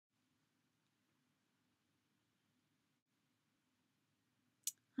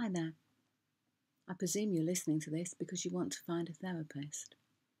Hi there. I presume you're listening to this because you want to find a therapist.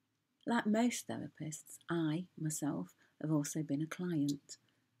 Like most therapists, I, myself, have also been a client,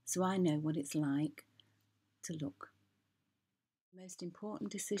 so I know what it's like to look. The most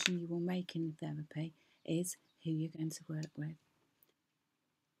important decision you will make in therapy is who you're going to work with.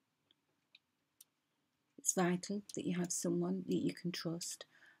 It's vital that you have someone that you can trust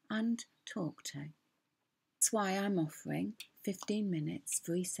and talk to. That's why I'm offering 15 minutes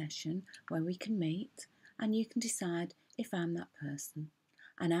free session where we can meet and you can decide if I'm that person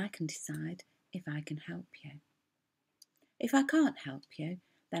and I can decide if I can help you. If I can't help you,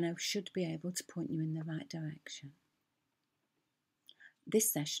 then I should be able to point you in the right direction.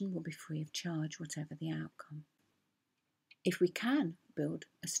 This session will be free of charge, whatever the outcome. If we can build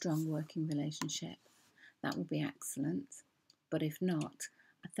a strong working relationship, that will be excellent, but if not,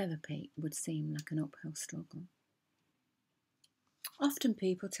 a therapy would seem like an uphill struggle. Often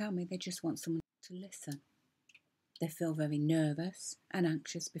people tell me they just want someone to listen. They feel very nervous and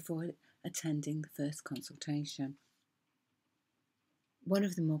anxious before attending the first consultation. One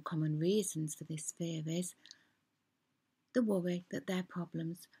of the more common reasons for this fear is the worry that their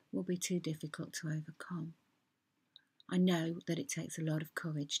problems will be too difficult to overcome. I know that it takes a lot of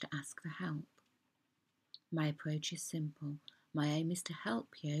courage to ask for help. My approach is simple. My aim is to help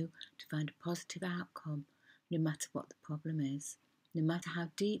you to find a positive outcome, no matter what the problem is. No matter how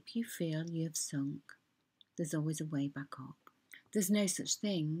deep you feel you have sunk, there's always a way back up. There's no such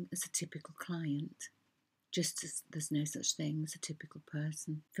thing as a typical client, just as there's no such thing as a typical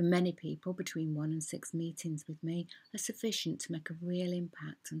person. For many people, between 1 and 6 meetings with me are sufficient to make a real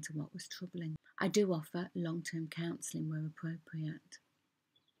impact onto what was troubling. I do offer long-term counselling where appropriate.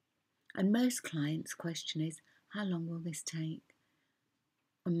 And most clients' question is, how long will this take?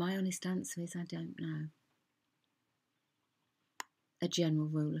 And my honest answer is, I don't know. A general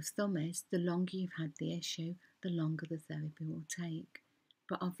rule of thumb is the longer you've had the issue, the longer the therapy will take.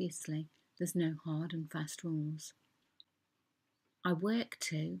 But obviously, there's no hard and fast rules. I work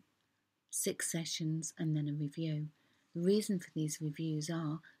to 6 sessions and then a review. The reason for these reviews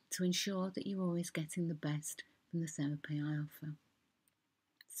are to ensure that you're always getting the best from the therapy I offer.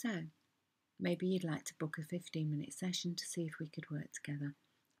 So, maybe you'd like to book a 15-minute session to see if we could work together.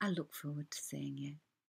 I look forward to seeing you.